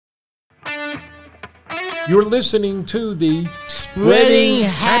You're listening to the Spreading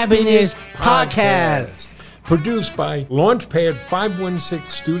Happiness Podcast. Produced by Launchpad 516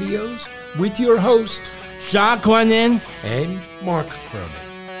 Studios with your host, John Cronin and Mark Cronin.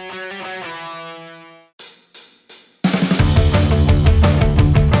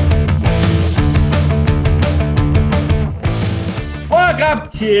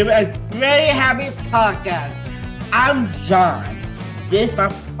 Welcome to a Very Happy Podcast. I'm John. This is my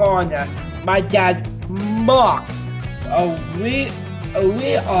partner, my dad, Mark. We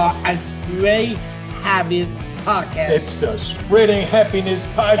are a Very Happy Podcast. It's the Spreading Happiness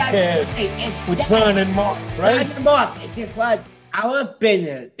Podcast with John and Mark, right? John and Mark. Guess what? Our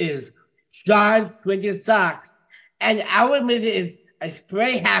business is John Cronin Socks, and our mission is a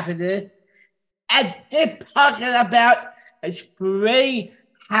Very Happiness. And this podcast about a Very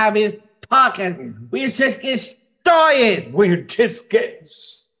Happy Podcast. We just get started. We're just getting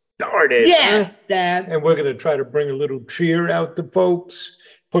started. Yes, Dad. And we're going to try to bring a little cheer out to folks,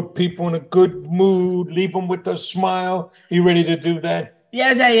 put people in a good mood, leave them with a smile. You ready to do that?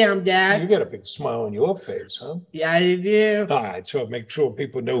 Yes, I am, Dad. You got a big smile on your face, huh? Yeah, I do. All right, so make sure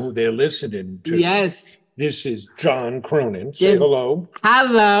people know who they're listening to. Yes. This is John Cronin. Say Yes. hello.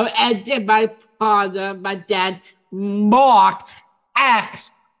 Hello, and then my father, my dad, Mark X.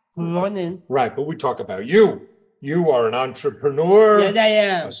 Cronin. Right, but we talk about you. You are an entrepreneur, Yes, I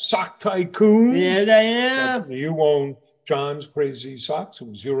am. a sock tycoon. Yes, I am. You own John's Crazy Socks. It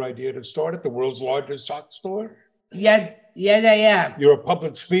was your idea to start it, the world's largest sock store. Yes, I am. You're a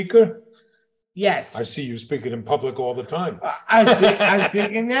public speaker. Yes. I see you speaking in public all the time. I'm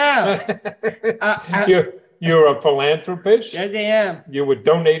speaking now. You're a philanthropist. Yes, I am. You were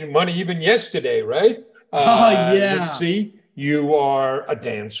donating money even yesterday, right? Yeah. Let's see. You are a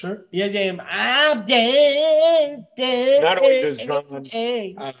dancer. Yes, I am. I'm dancing. Not only does John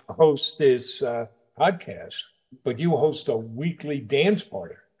host this podcast, but you host a weekly dance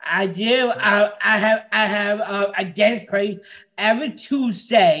party. I do. I have a dance party every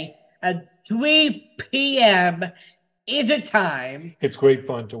Tuesday at 3 p.m. Eastern time. It's great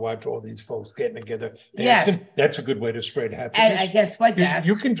fun to watch all these folks getting together dancing. Yes. That's a good way to spread happiness. And I guess what, Dad?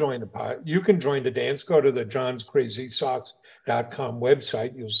 You can join the pod. You can join the dance. Go to the johnscrazysocks.com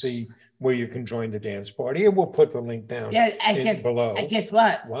website. You'll see where you can join the dance party, and we'll put the link down below. I guess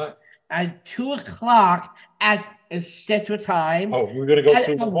what? What? At 2 o'clock at Central Time. Oh, we're gonna go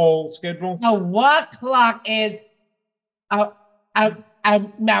through the whole schedule. Now, 1 o'clock is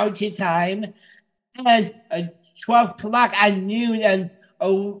Mountain Time, and 12 o'clock at noon and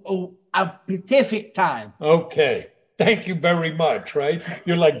Pacific Time. Okay. Thank you very much. Right?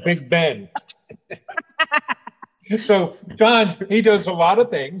 You're like Big Ben. So, John, he does a lot of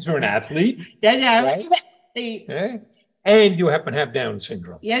things. You're an athlete. Yes, Okay? And you happen to have Down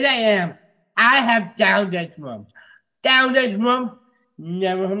syndrome. Yes, I am. I have Down syndrome. Down syndrome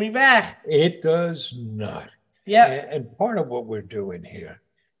never hold me back. It does not. Yeah. And part of what we're doing here,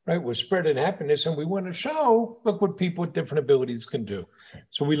 right, we're spreading happiness, and we want to show, look what people with different abilities can do.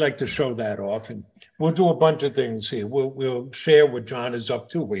 So we like to show that off, and we'll do a bunch of things here. We'll share what John is up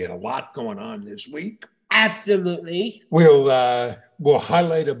to. We had a lot going on this week. Absolutely. We'll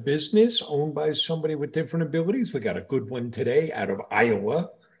highlight a business owned by somebody with different abilities. We got a good one today out of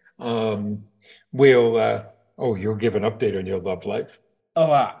Iowa. You'll give an update on your love life.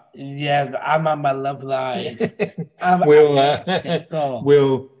 Oh, yeah, I'm on my love life.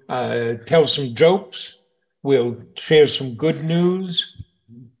 We'll tell some jokes. We'll share some good news.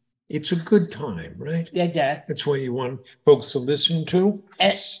 It's a good time, right? Yeah, Dad. That's what you want folks to listen to.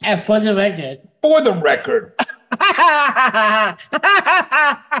 And for the record. For the record,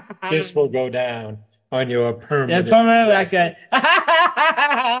 this will go down on your permanent. Yeah, for the record.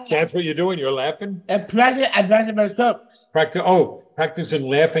 That's what you're doing. You're laughing. I practice my jokes. Practicing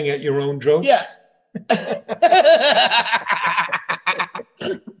laughing at your own jokes. Yeah.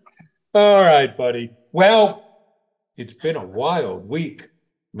 All right, buddy. Well, it's been a wild week. I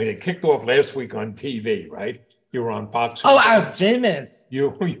mean, it kicked off last week on TV, right? You were on Fox. Oh, I'm famous. You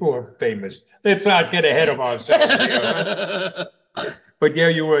were famous. Let's not get ahead of ourselves here. But yeah,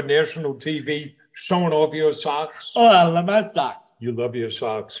 you were on national TV showing off your socks. Oh, I love my socks. You love your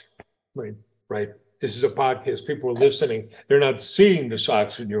socks. Right. This is a podcast. People are listening. They're not seeing the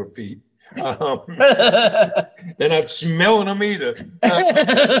socks in your feet. They're not smelling them either.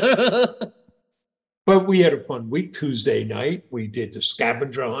 But we had a fun week. Tuesday night, we did the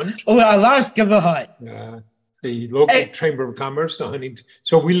scavenger hunt. Oh, I love scavenger hunt. The local Chamber of Commerce, the Huntington.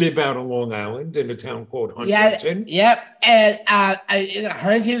 So we live out on Long Island in a town called Huntington. Yep. And in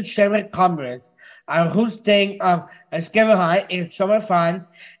Huntington Chamber of Commerce, I'm hosting a scavenger hunt. It's so much fun.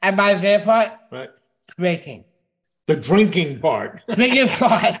 And my favorite part, drinking. The drinking part. Drinking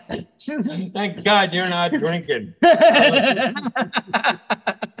part. Thank God you're not drinking.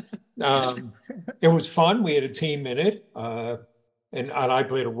 It was fun. We had a team in it. And I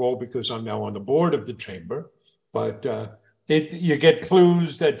played a role because I'm now on the board of the chamber. But you get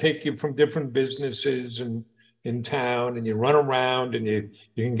clues that take you from different businesses and in town, and you run around and you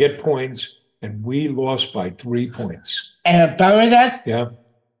can get points. And we lost by 3 points. And about that, Yeah.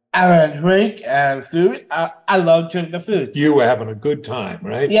 I would drink food. I love drinking the food. You were having a good time,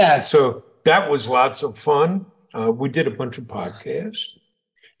 right? Yes. So that was lots of fun. We did a bunch of podcasts.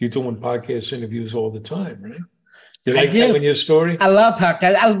 You're doing podcast interviews all the time, right? You like telling your story? I love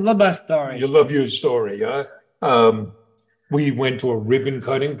podcasts. I love my story. You love your story, huh? We went to a ribbon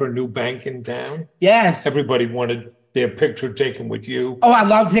cutting for a new bank in town. Yes. Everybody wanted their picture taken with you. Oh, I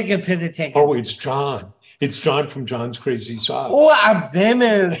love taking pictures. Oh, it's John. It's John from John's Crazy Socks. Oh, I'm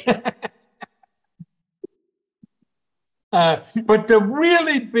famous. But the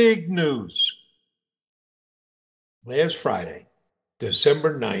really big news last Friday,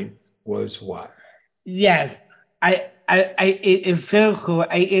 December 9th, was what? Yes. It's so cool.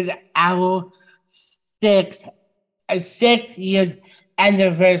 It's our 6 years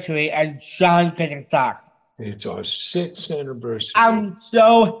anniversary of John Crazy Socks. It's our 6th anniversary. I'm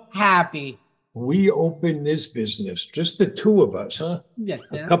so happy. We opened this business, just the two of us, huh? Yes,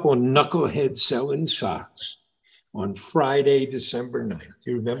 A couple of knuckleheads selling socks on Friday, December 9th.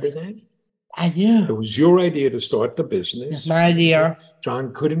 Do you remember that? I do. It was your idea to start the business. It's my idea.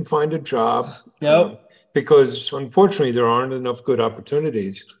 John couldn't find a job. Nope. Because unfortunately, there aren't enough good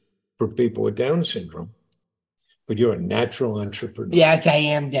opportunities for people with Down syndrome. But you're a natural entrepreneur. Yes, I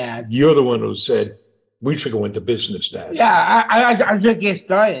am, Dad. You're the one who said, we should go into business, Dad. Yeah, I just get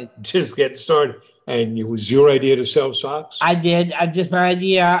started. Just get started. And it was your idea to sell socks? I did. I just my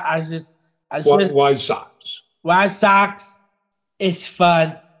idea. Why socks? Why socks? It's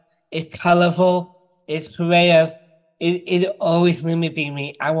fun. It's colorful. It's creative. It always made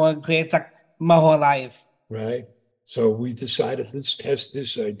me. I want to create socks my whole life. Right. So we decided, let's test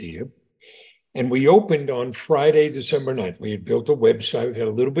this idea. And we opened on Friday, December 9th. We had built a website. We had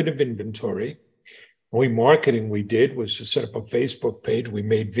a little bit of inventory. Only marketing we did was to set up a Facebook page. We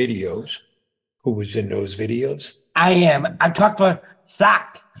made videos. Who was in those videos? I am. I talked about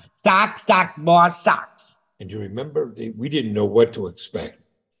socks. More socks. And you remember, we didn't know what to expect.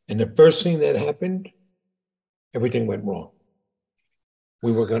 And the first thing that happened, everything went wrong.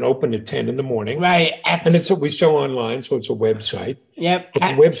 We were going to open at 10 in the morning. Right. And it's what we sell online, so it's a website. Yep. But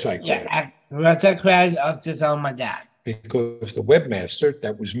the website crashed. Yeah. Website crashed. I was just on my dad. Because the webmaster,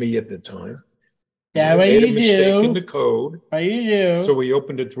 that was me at the time, Yeah, what made you a mistake do? in the code. What you do? So we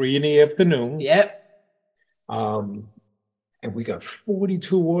opened at 3 in the afternoon. Yep. And we got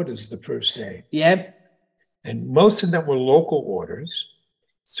 42 orders the first day. Yep. And most of them were local orders.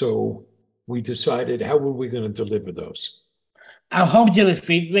 So we decided, how were we going to deliver those? Our home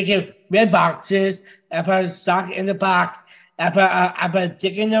delivery, we get red boxes. I put a sock in the box. I put a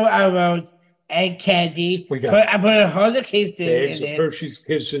dick in the arrows and candy. I put a whole case Bags in of it. Hershey's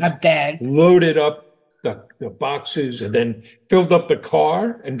Kisses. A bag. Loaded up the boxes and then filled up the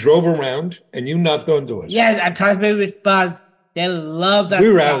car and drove around, and you knocked on doors. Yes, I talked about with Buzz. They love that. We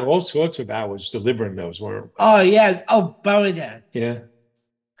were stuff. out all sorts of hours delivering those, weren't we? Oh yeah. Oh, Barry dad. Yeah.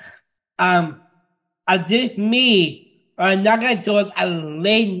 I did me. I'm not gonna do it a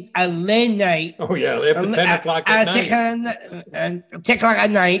late night. Oh yeah, after 10 o'clock at night. 10 o'clock at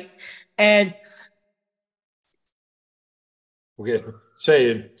night, and We're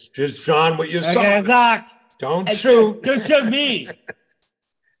saying, just John with your socks. socks. Don't shoot. Don't shoot me.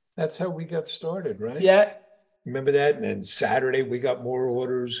 That's how we got started, right? Yeah. Remember that? And then Saturday we got more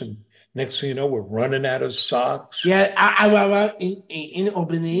orders, and next thing you know, we're running out of socks. Yeah, I was in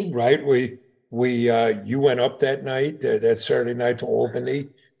Albany. Right? You went up that night, that Saturday night, to Albany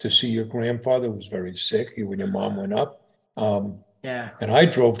to see your grandfather who was very sick. You and your mom went up. Yeah. And I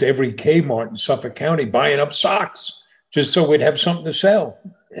drove to every Kmart in Suffolk County buying up socks just so we'd have something to sell.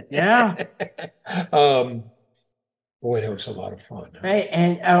 Yeah. Boy, that was a lot of fun. Right,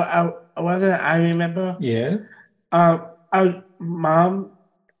 and I remember. Yeah. My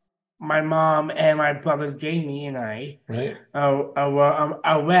mom and my brother Jamie and I Right. were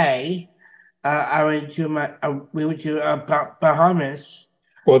away. We went to Bahamas.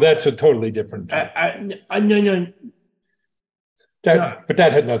 Well, that's a totally different thing. No. But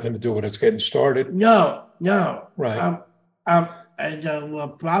that had nothing to do with us getting started. No. Right. The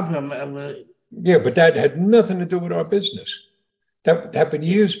problem. Yeah, but that had nothing to do with our business. That happened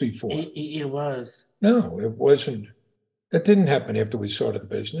years before. It was. No, it wasn't. That didn't happen after we started the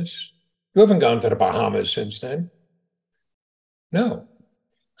business. You haven't gone to the Bahamas since then. No.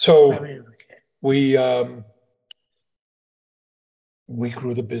 So we grew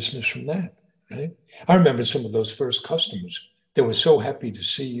the business from that, right? I remember some of those first customers. They were so happy to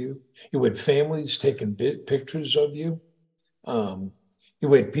see you. You had families taking pictures of you.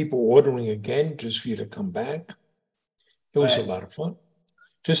 You had people ordering again just for you to come back. It was a lot of fun.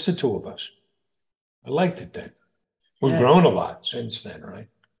 Just the two of us. I liked it then. We've grown a lot since then, right?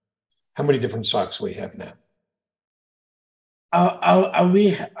 How many different socks we have now?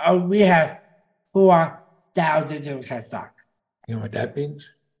 We have 4,000 different socks. You know what that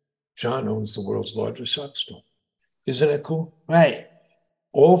means? John owns the world's largest sock store. Isn't that cool? Right.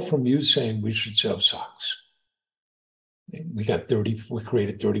 All from you saying we should sell socks. We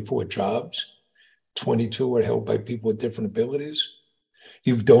created 34 jobs. 22 are held by people with different abilities.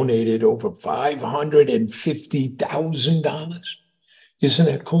 You've donated over $550,000. Isn't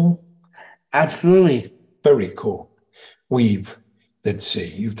that cool? Absolutely. Very cool. Let's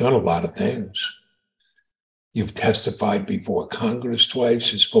see, you've done a lot of things. You've testified before Congress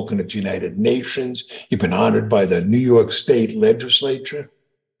twice. You've spoken at the United Nations. You've been honored by the New York State Legislature.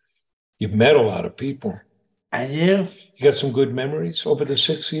 You've met a lot of people. I do. You got some good memories over the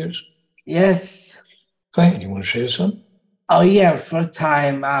 6 years? Yes. Go ahead. You want to share some? Oh, yeah. First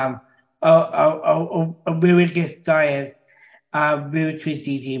time we would get started, we would treat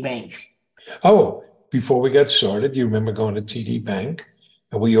TD Bank. Oh, before we got started, you remember going to TD Bank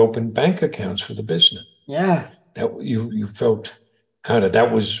and we opened bank accounts for the business. Yeah. That you felt kind of,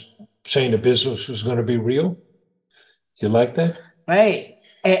 that was saying the business was going to be real. You like that? Right.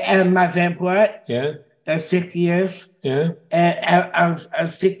 And my favorite. Yeah. 6 years. Yeah. And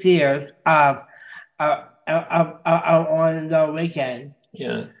 6 years on the weekend.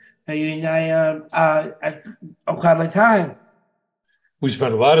 Yeah. You and I quite a time. We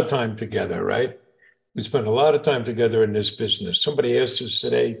spent a lot of time together, right? We spent a lot of time together in this business. Somebody asked us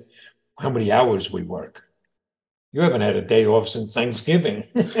today how many hours we work. You haven't had a day off since Thanksgiving.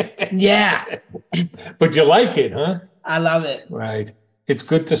 Yeah. But you like it, huh? I love it. Right. It's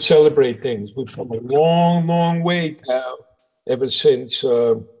good to celebrate things. We've come a long, long way, pal, ever since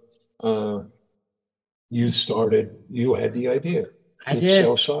you had the idea. I did.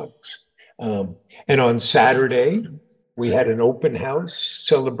 Sell socks. And on Saturday, we had an open house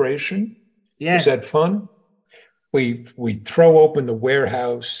celebration. Yeah. Was that fun? We throw open the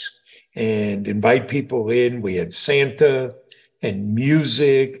warehouse and invite people in. We had Santa and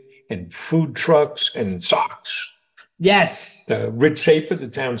music and food trucks and socks. Yes. Rich Schaefer, the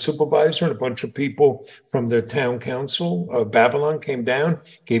town supervisor, and a bunch of people from the town council of Babylon came down,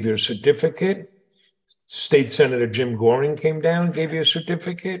 gave you a certificate. State Senator Jim Goring came down, gave you a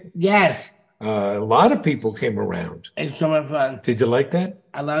certificate. Yes. A lot of people came around. It's so much fun. Did you like that?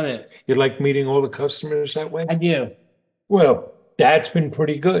 I love it. You like meeting all the customers that way? I do. Well, that's been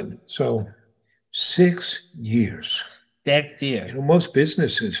pretty good. So 6 years. That's it. Most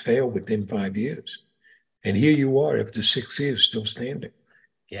businesses fail within 5 years. And here you are after 6 years still standing.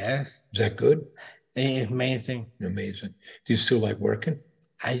 Yes. Is that good? It's amazing. Amazing. Do you still like working?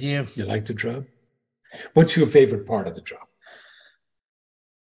 I do. You like the job? What's your favorite part of the job?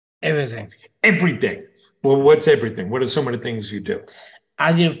 Everything. Everything. Well, what's everything? What are some of the things you do?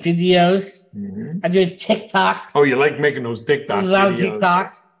 I do videos. Mm-hmm. I do TikToks. Oh, you like making those TikTok love videos?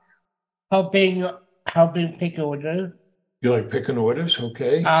 TikToks. Helping pick orders. You like picking orders?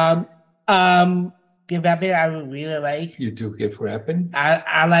 Okay. Gift wrapping, I would really like. You do gift wrapping?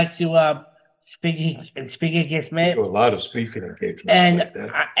 I like to speaking engagement. You do a lot of speaking engagements.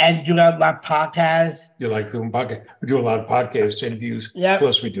 And do a lot of podcasts. You like doing podcasts? We do a lot of podcast interviews. Yep.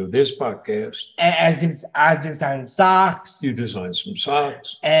 Plus, we do this podcast. And I design socks. You design some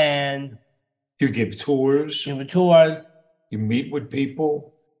socks. And you give tours. Give tours. You meet with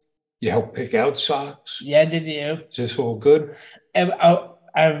people. You help pick out socks. Yeah, they do. Is this all good?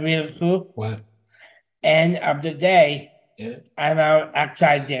 I really cool. What? End of the day, yeah. I'm out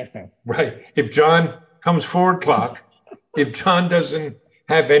outside dancing. Right. If John comes 4 o'clock, if John doesn't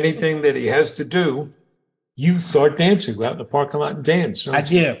have anything that he has to do, you start dancing. Go out in the parking lot and dance. I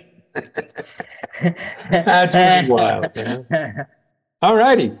do. That's pretty wild. Yeah? All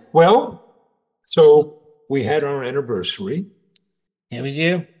righty. Well, so we had our anniversary. Yeah, we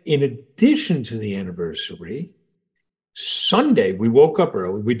do. In addition to the anniversary, Sunday, we woke up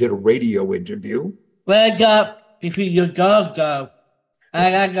early. We did a radio interview. Wake up before you go.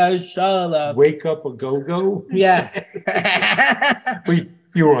 I gotta go solo. Wake up a go-go? Yeah.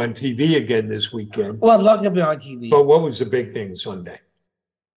 You were on TV again this weekend. Well, look at me on TV. But what was the big thing Sunday?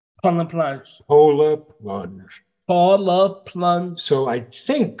 Polar plunge. Polar plunge. Polar plunge. So I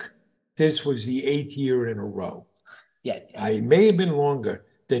think this was the 8th year in a row. Yeah. I may have been longer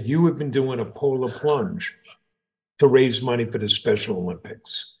that you have been doing a polar plunge to raise money for the Special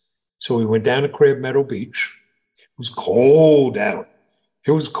Olympics. So we went down to Crab Meadow Beach. It was cold out.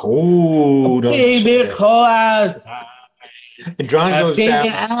 It was cold. Cold. And John goes down,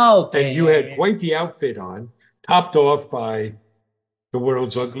 out, and you had quite the outfit on, topped off by the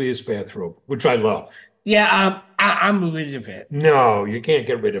world's ugliest bathrobe, which I love. Yeah, I'm rid of it. No, you can't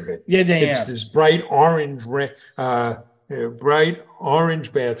get rid of it. Yeah, It's this bright orange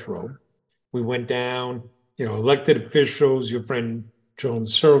bathrobe. We went down, elected officials, your friend Joan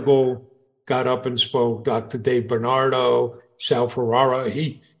Sergel got up and spoke, Dr. Dave Bernardo, Sal Ferrara,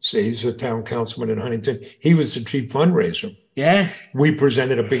 he's a town councilman in Huntington. He was the chief fundraiser. Yeah. We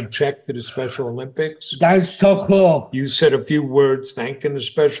presented a big check to the Special Olympics. That's so cool. You said a few words thanking the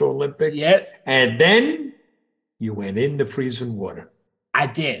Special Olympics. Yeah. And then you went in the freezing water. I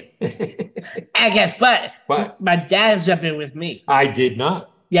did. And guess what? But my dad jumped in with me. I did not.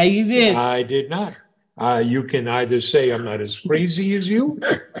 Yeah, you did. I did not. You can either say I'm not as crazy as you.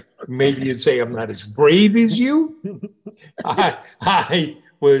 Maybe you say I'm not as brave as you. I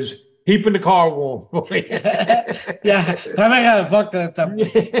was keeping the car warm. Yeah, I gotta fuck that up.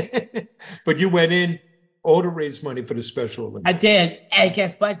 But you went in all to raise money for the Special Olympics. I did. And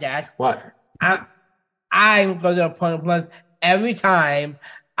guess what, Dad? What? I'm going to Pony Plus every time.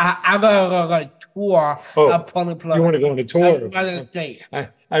 I'm going to go tour of Pony Plus. You want to go on a tour? I'm going to say.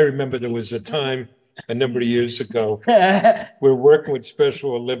 I remember there was a time a number of years ago. We're working with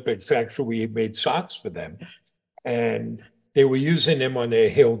Special Olympics. Actually, we made socks for them. And they were using them on their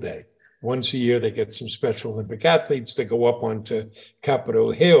Hill Day. Once a year, they get some Special Olympic athletes to go up onto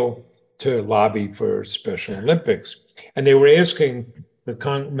Capitol Hill to lobby for Special Olympics. And they were asking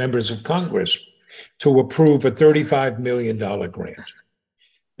the members of Congress to approve a $35 million grant.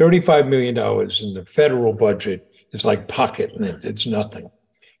 $35 million in the federal budget is like pocket lint. It's nothing.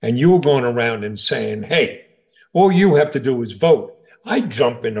 And you were going around and saying, hey, all you have to do is vote. I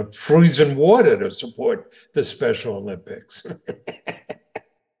jump in the freezing water to support the Special Olympics.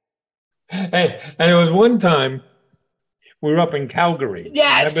 And there was one time we were up in Calgary.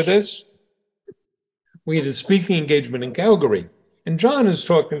 Yes. Remember this? We had a speaking engagement in Calgary. And John is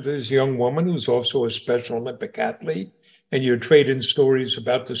talking to this young woman who's also a Special Olympic athlete. And you're trading stories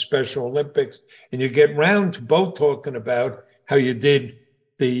about the Special Olympics. And you get round to both talking about how you did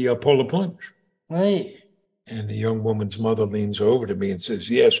the polar plunge. Right. And the young woman's mother leans over to me and says,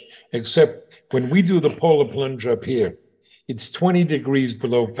 yes, except when we do the polar plunge up here, it's 20 degrees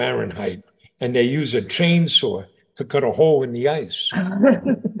below Fahrenheit, and they use a chainsaw to cut a hole in the ice.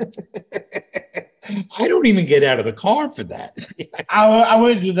 I don't even get out of the car for that. I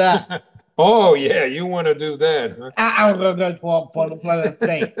would do that. Oh, yeah, you want to do that, huh? I'm going to go to the planet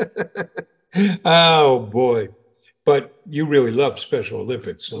thing. Oh, boy. But you really love Special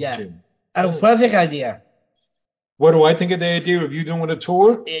Olympics, don't you? A perfect idea. What do I think of the idea of you doing a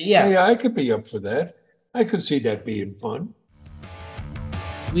tour? Yeah. Yeah, I could be up for that. I could see that being fun.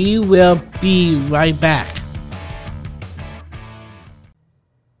 We will be right back.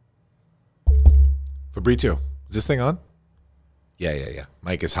 Fabrizio, is this thing on? Yeah.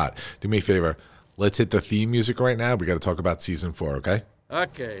 Mike is hot. Do me a favor. Let's hit the theme music right now. We got to talk about season 4, okay?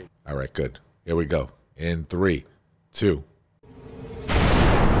 Okay. All right, good. Here we go. In 3, 2.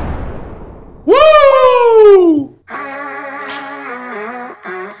 Woo!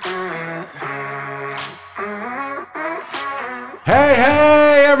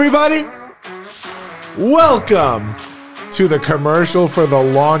 Hey, everybody. Welcome to the commercial for the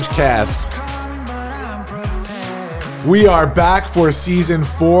Launchcast. We are back for season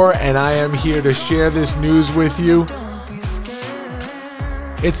 4, and I am here to share this news with you.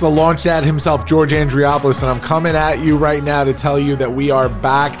 It's the launch dad himself, George Andriopoulos, and I'm coming at you right now to tell you that we are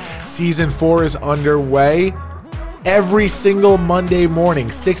back. Season 4 is underway. Every single Monday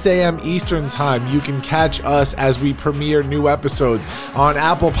morning, 6 a.m. Eastern Time, you can catch us as we premiere new episodes on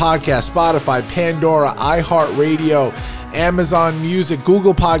Apple Podcasts, Spotify, Pandora, iHeartRadio, Amazon Music,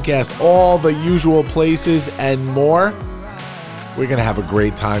 Google Podcasts, all the usual places and more. We're going to have a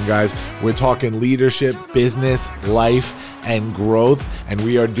great time, guys. We're talking leadership, business, life, and growth, and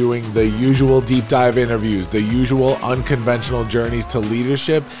we are doing the usual deep dive interviews, the usual unconventional journeys to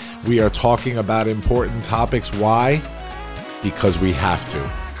leadership. We are talking about important topics. Why? Because we have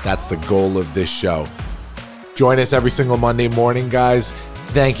to. That's the goal of this show. Join us every single Monday morning, guys.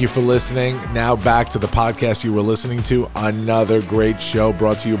 Thank you for listening. Now back to the podcast you were listening to. Another great show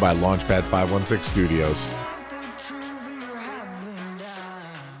brought to you by Launchpad 516 Studios.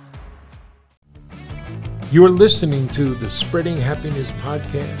 You're listening to the Spreading Happiness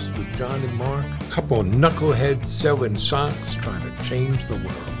podcast with John and Mark, a couple of knuckleheads selling socks trying to change the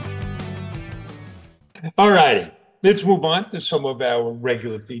world. All righty, let's move on to some of our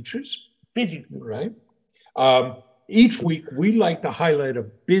regular features. Right. Each week, we like to highlight a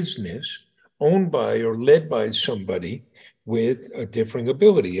business owned by or led by somebody with a differing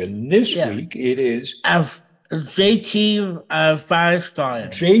ability. And this week, it is JT Firestarter.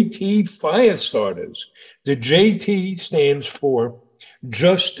 JT Firestarters. The JT stands for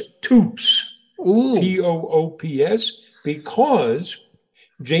Just Toops. Toops, because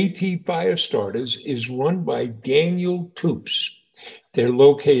JT Firestarters is run by Daniel Toops. They're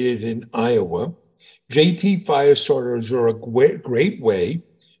located in Iowa. JT Firestarters are a great way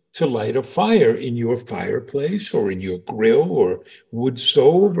to light a fire in your fireplace or in your grill or wood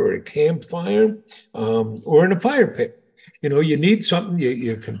stove or a campfire or in a fire pit. You know, you need something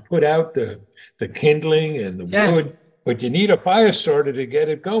you can put out the kindling and the wood, but you need a fire starter to get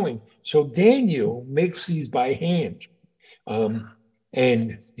it going. So Daniel makes these by hand.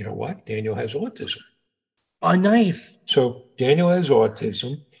 And you know what? Daniel has autism. Oh, nice. So Daniel has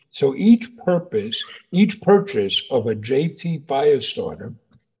autism. So each purchase of a JT Firestarter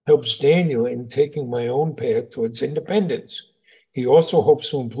helps Daniel in taking my own path towards independence. He also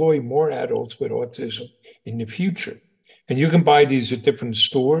hopes to employ more adults with autism in the future. And you can buy these at different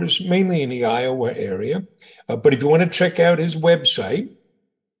stores, mainly in the Iowa area. But if you want to check out his website,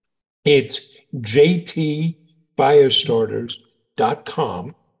 it's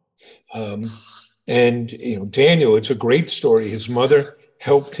jtfirestarters.com. And, you know, Daniel, it's a great story. His mother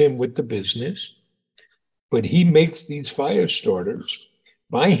helped him with the business, but he makes these fire starters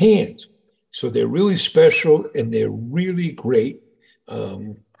by hand. So they're really special and they're really great.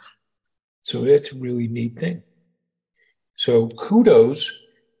 So that's a really neat thing. So kudos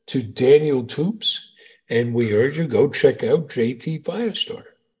to Daniel Toops, and we urge you go check out JT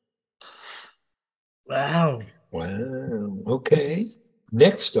Firestarter. Wow. Okay.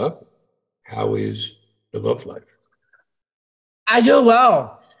 Next up, how is the love life? I do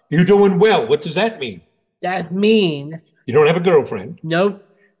well. You're doing well. What does that mean? That means You don't have a girlfriend. nope.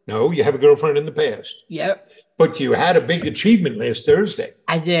 No, you have a girlfriend in the past. Yep. But you had a big achievement last Thursday.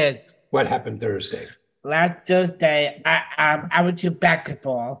 I did. What happened Thursday? Last Thursday, I went to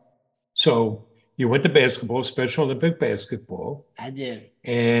basketball. So you went to basketball, Special Olympic basketball, I did.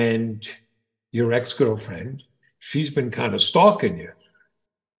 and your ex-girlfriend, she's been kind of stalking you.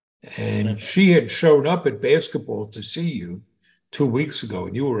 And she had showed up at basketball to see you 2 weeks ago,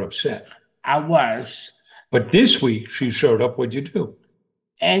 and you were upset. I was. But this week, she showed up. What'd you do?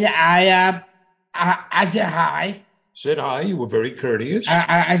 And I said hi. Said hi. You were very courteous.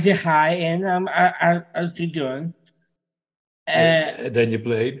 I said hi, and how's you doing? And then you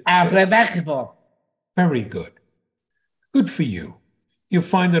played? I play basketball. Very good. Good for you. You're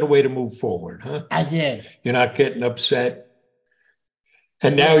finding a way to move forward, huh? I did. You're not getting upset.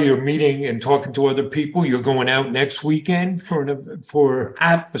 And now you're meeting and talking to other people. You're going out next weekend for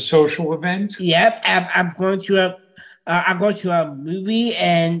a social event. Yep. I'm going to a movie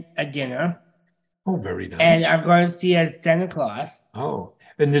and a dinner. Oh, very nice. And I'm going to see a Santa Claus. Oh,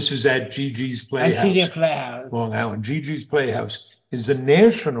 and this is at Gigi's I Playhouse. see the Playhouse. Long Island. Gigi's Playhouse is a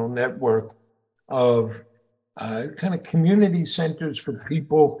national network of kind of community centers for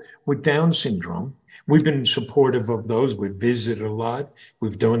people with Down syndrome. We've been supportive of those. We've visited a lot.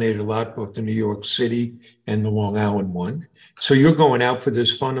 We've donated a lot, both to New York City and the Long Island one. So you're going out for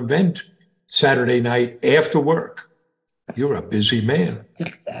this fun event Saturday night after work. You're a busy man.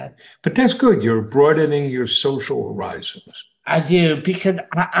 But that's good. You're broadening your social horizons. I do, because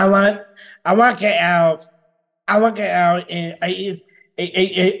I want to get out. I want to get out, and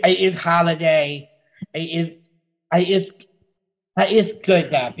it's holiday. It's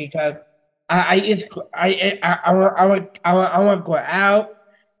good that because I want to go out.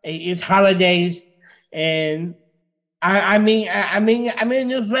 It's holidays, and I mean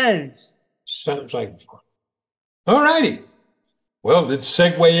new friends. Sounds like fun. All righty. Well, let's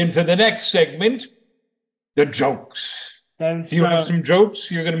segue into the next segment, the jokes. Do you have some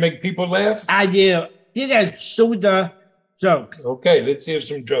jokes? You're going to make people laugh? I do. These are soda jokes. Okay, let's hear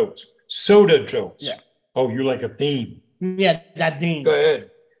some jokes. Soda jokes. Yeah. Oh, you like a theme. Yeah, that thing. Go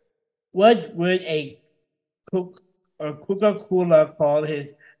ahead. What would a Coca-Cola call his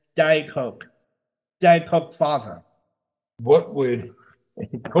Diet Coke father? What would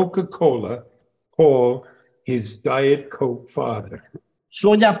Coca-Cola call his Diet Coke father?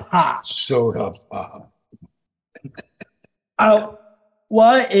 Soda pop. Soda pop.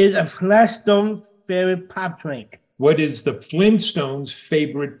 What is a Flintstone's favorite pop drink? What is the Flintstones'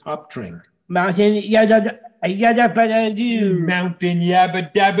 favorite pop drink? Mountain yada yada yada do. Mountain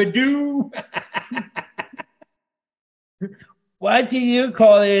Yabba Dabba Doo. What do you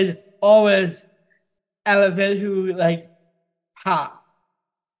call it? Always elephant who like pop.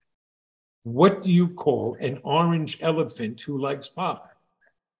 What do you call an orange elephant who likes pop?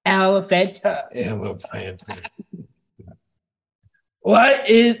 Elephant. Elephant. What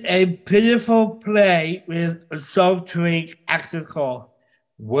is a pitiful play with a soft drink actor called?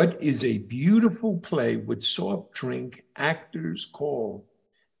 What is a beautiful play with soft drink actors called?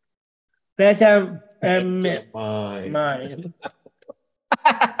 Better Mine. mine.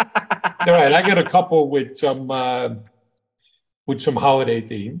 All right, I got a couple with some holiday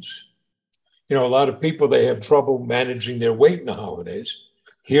themes. You know, a lot of people, they have trouble managing their weight in the holidays.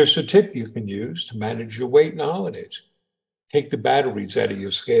 Here's a tip you can use to manage your weight in the holidays. Take the batteries out of your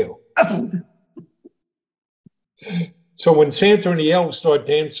scale. So when Santa and the elves start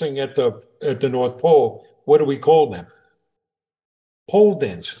dancing at the North Pole, what do we call them? Pole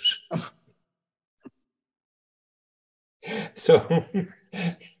dancers. So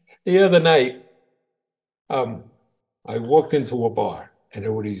the other night, I walked into a bar, and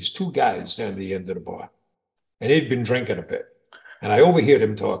there were these two guys down at the end of the bar, and they'd been drinking a bit, and I overheard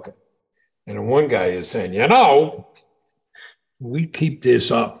them talking. And then one guy is saying, you know, we keep this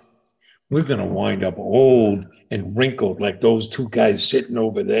up, we're going to wind up old and wrinkled like those two guys sitting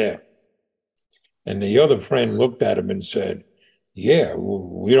over there. And the other friend looked at him and said, yeah,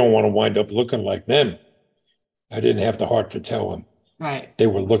 we don't want to wind up looking like them. I didn't have the heart to tell him. Right. They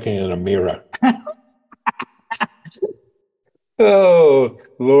were looking in a mirror. Oh,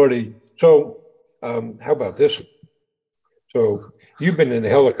 Lordy. So how about this one? So you've been in a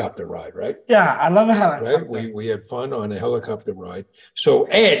helicopter ride, right? Yeah, I love a helicopter. Right. We had fun on a helicopter ride. So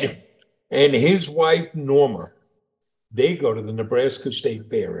Ed and his wife, Norma, they go to the Nebraska State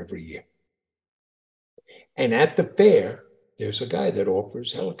Fair every year. And at the fair, there's a guy that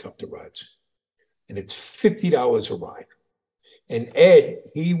offers helicopter rides. And it's $50 a ride. And Ed,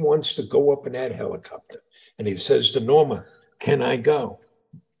 he wants to go up in that helicopter. And he says to Norma, can I go?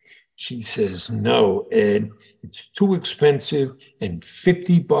 She says, no, Ed, it's too expensive, and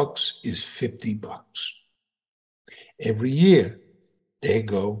 $50 is $50. Every year they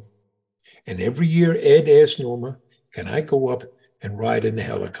go. And every year Ed asks Norma, can I go up and ride in the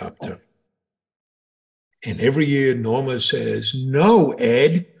helicopter? And every year Norma says, no,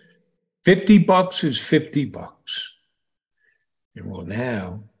 Ed, $50 is $50. And well,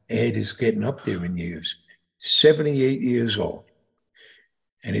 now Ed is getting up there in years, 78 years old.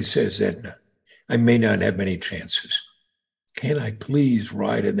 And he says, Edna, I may not have many chances. Can I please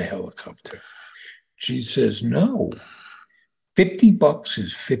ride in the helicopter? She says, no, $50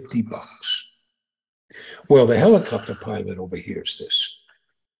 is $50. Well, the helicopter pilot overhears this.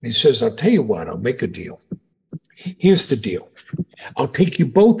 He says, I'll tell you what, I'll make a deal. Here's the deal. I'll take you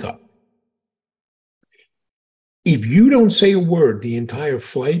both up. If you don't say a word the entire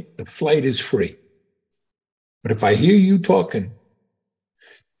flight, the flight is free. But if I hear you talking,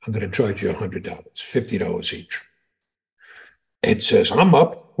 I'm going to charge you $100, $50 each. Ed says, I'm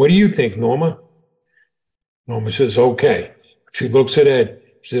up. What do you think, Norma? Norma says, okay. She looks at Ed.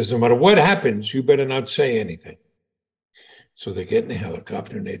 She says, no matter what happens, you better not say anything. So they get in the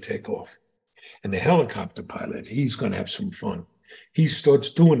helicopter and they take off. And the helicopter pilot, he's going to have some fun. He starts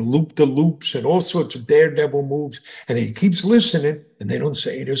doing loop-de-loops and all sorts of daredevil moves, and he keeps listening, and they don't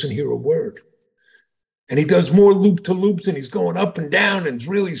say, he doesn't hear a word. And he does more loop-to-loops, and he's going up and down, and it's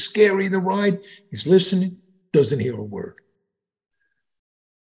really scary, the ride. He's listening, doesn't hear a word.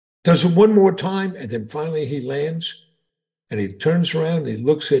 Does it one more time, and then finally he lands, and he turns around, and he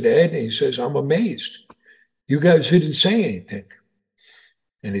looks at Ed, and he says, I'm amazed. You guys didn't say anything.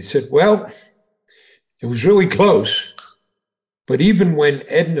 And he said, well, it was really close. But even when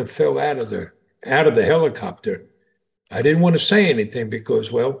Edna fell out of the helicopter, I didn't want to say anything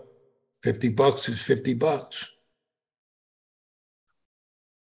because, well, $50 is $50.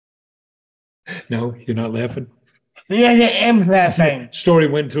 No, you're not laughing? Yeah, I am laughing. Story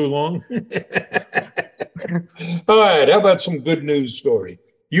went too long. All right, how about some good news story?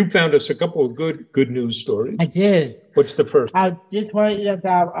 You found us a couple of good news stories. I did. What's the first? I just wanted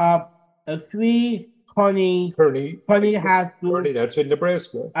about a three Kearney High School. Kearney, that's in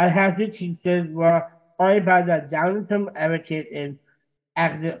Nebraska. I have the teachers were all about the Down syndrome advocate in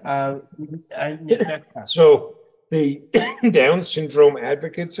Nebraska. So the Down syndrome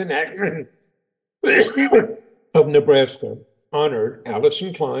advocates in action of Nebraska honored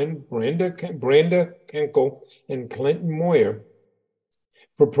Allison Klein, Brenda Kenkel, and Clinton Moyer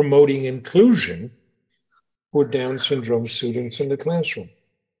for promoting inclusion for Down syndrome students in the classroom.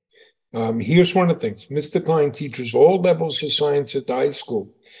 Here's one of the things. Mr. Klein teaches all levels of science at the high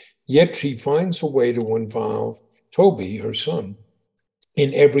school, yet she finds a way to involve Toby, her son,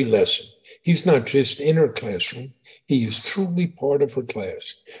 in every lesson. He's not just in her classroom, he is truly part of her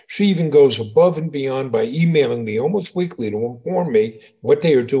class. She even goes above and beyond by emailing me almost weekly to inform me what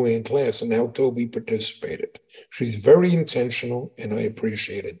they are doing in class and how Toby participated. She's very intentional, and I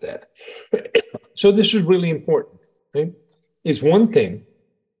appreciated that. So this is really important. Right? It's one thing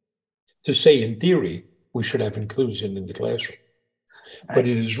to say in theory we should have inclusion in the classroom, but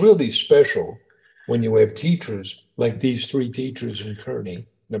it is really special when you have teachers like these 3 teachers in Kearney,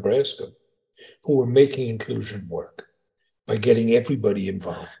 Nebraska, who are making inclusion work by getting everybody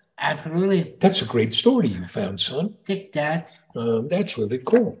involved. Absolutely. That's a great story you found, son. Take that. That's really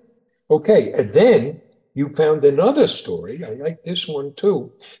cool. Okay, and then you found another story. I like this one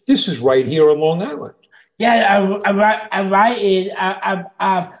too. This is right here on Long Island. Yeah, I write in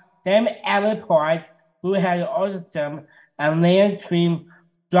them Alan Park, who had autism and land dream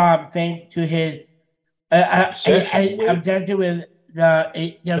job thanks to his obsession with the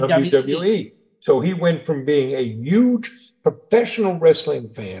WWE. So he went from being a huge professional wrestling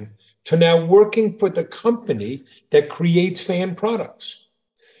fan to now working for the company that creates fan products.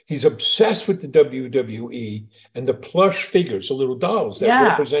 He's obsessed with the WWE and the plush figures, the little dolls that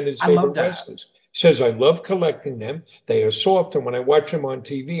represent his favorite wrestlers. Says, I love collecting them. They are soft, and when I watch them on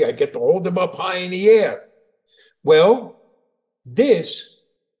TV, I get to hold them up high in the air. Well, this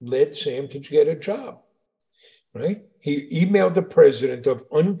led Sam to get a job, right? He emailed the president of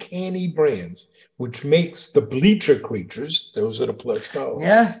Uncanny Brands, which makes the bleacher creatures. Those are the plush dolls.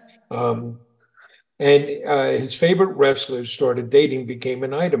 Yes. And his favorite wrestlers started dating, became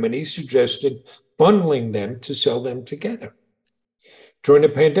an item, and he suggested bundling them to sell them together. During the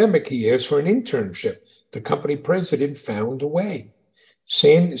pandemic, he asked for an internship. The company president found a way.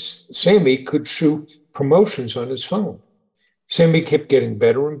 Sammy could shoot promotions on his phone. Sammy kept getting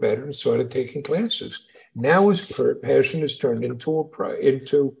better and better and started taking classes. Now his passion has turned into a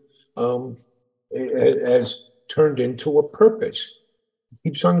purpose. He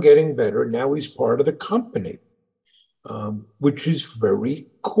keeps on getting better. Now he's part of the company, which is very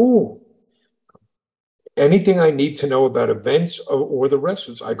cool. Anything I need to know about events or the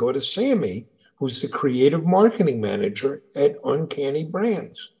wrestlers, I go to Sammy, who's the creative marketing manager at Uncanny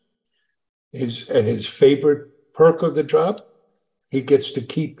Brands. His favorite perk of the job, he gets to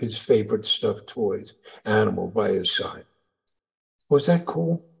keep his favorite stuffed toys animal by his side. Was that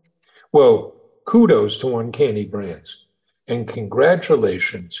cool? Well, kudos to Uncanny Brands, and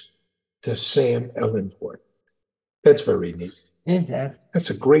congratulations to Sam Ellenport. That's very neat. That's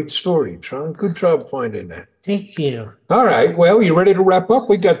a great story, John. Good job finding that. Thank you. All right. Well, you ready to wrap up?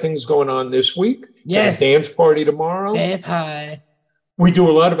 We got things going on this week. Yes. Got a dance party tomorrow. Hi. We do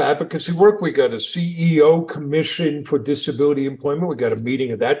a lot of advocacy work. We got a CEO Commission for Disability Employment. We got a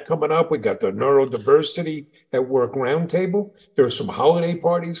meeting of that coming up. We got the Neurodiversity at Work Roundtable. There are some holiday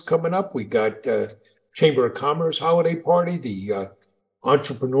parties coming up. We got Chamber of Commerce holiday party, the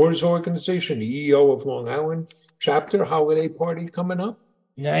Entrepreneurs Organization, the EO of Long Island chapter holiday party coming up.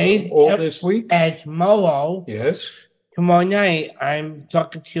 Nice. All this week. And tomorrow. Yes. Tomorrow night, I'm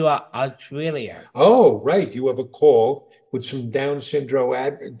talking to Australia. Oh, right. You have a call with some Down syndrome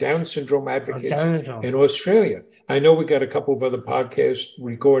advocates in Australia. I know we got a couple of other podcast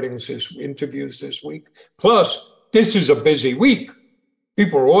recordings, interviews this week. Plus, this is a busy week.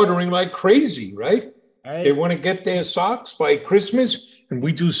 People are ordering like crazy, right? They want to get their socks by Christmas, and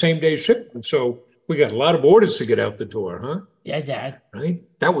we do same-day shipment. So we got a lot of orders to get out the door, huh? Yeah, Dad. Right?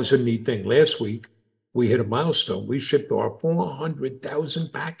 That was a neat thing. Last week, we hit a milestone. We shipped our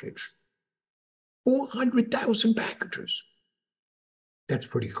 400,000 package. 400,000 packages. That's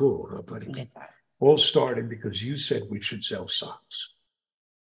pretty cool, huh, buddy? Yes, All started because you said we should sell socks.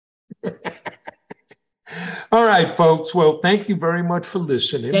 All right, folks. Well, thank you very much for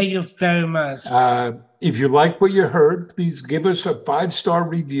listening. Thank you very much. If you like what you heard, please give us a 5-star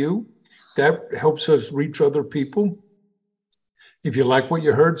review. That helps us reach other people. If you like what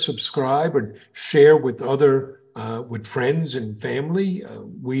you heard, subscribe and share with with friends and family.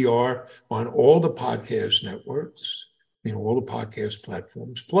 We are on all the podcast networks, all the podcast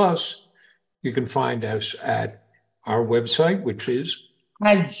platforms. Plus, you can find us at our website, which is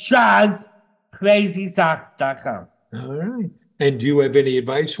at Sean'sCrazySocks.com. All right. And do you have any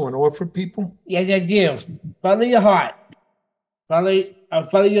advice you want to offer people? Yes, I do. Follow your heart.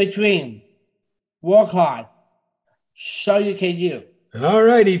 Follow your dream. Work hard. So you can do. All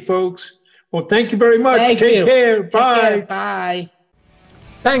righty, folks. Well, thank you very much. Take care. Bye. Bye.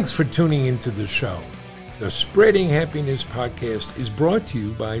 Thanks for tuning into the show. The Spreading Happiness podcast is brought to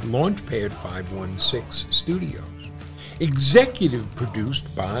you by Launchpad 516 Studios. Executive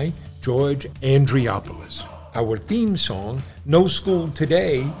produced by George Andriopoulos. Our theme song, No School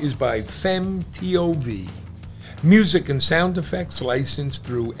Today, is by FemTOV. Music and sound effects licensed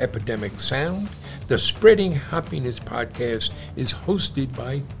through Epidemic Sound. The Spreading Happiness podcast is hosted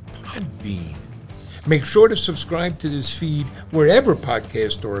by Podbean. Make sure to subscribe to this feed wherever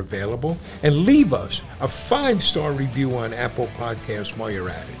podcasts are available and leave us a 5-star review on Apple Podcasts while you're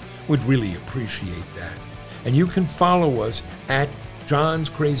at it. We'd really appreciate that. And you can follow us at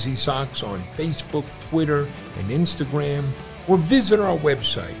John's Crazy Socks on Facebook, Twitter, and Instagram, or visit our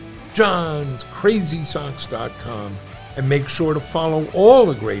website, johnscrazysocks.com, and make sure to follow all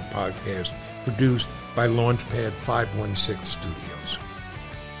the great podcasts produced by Launchpad 516 Studios.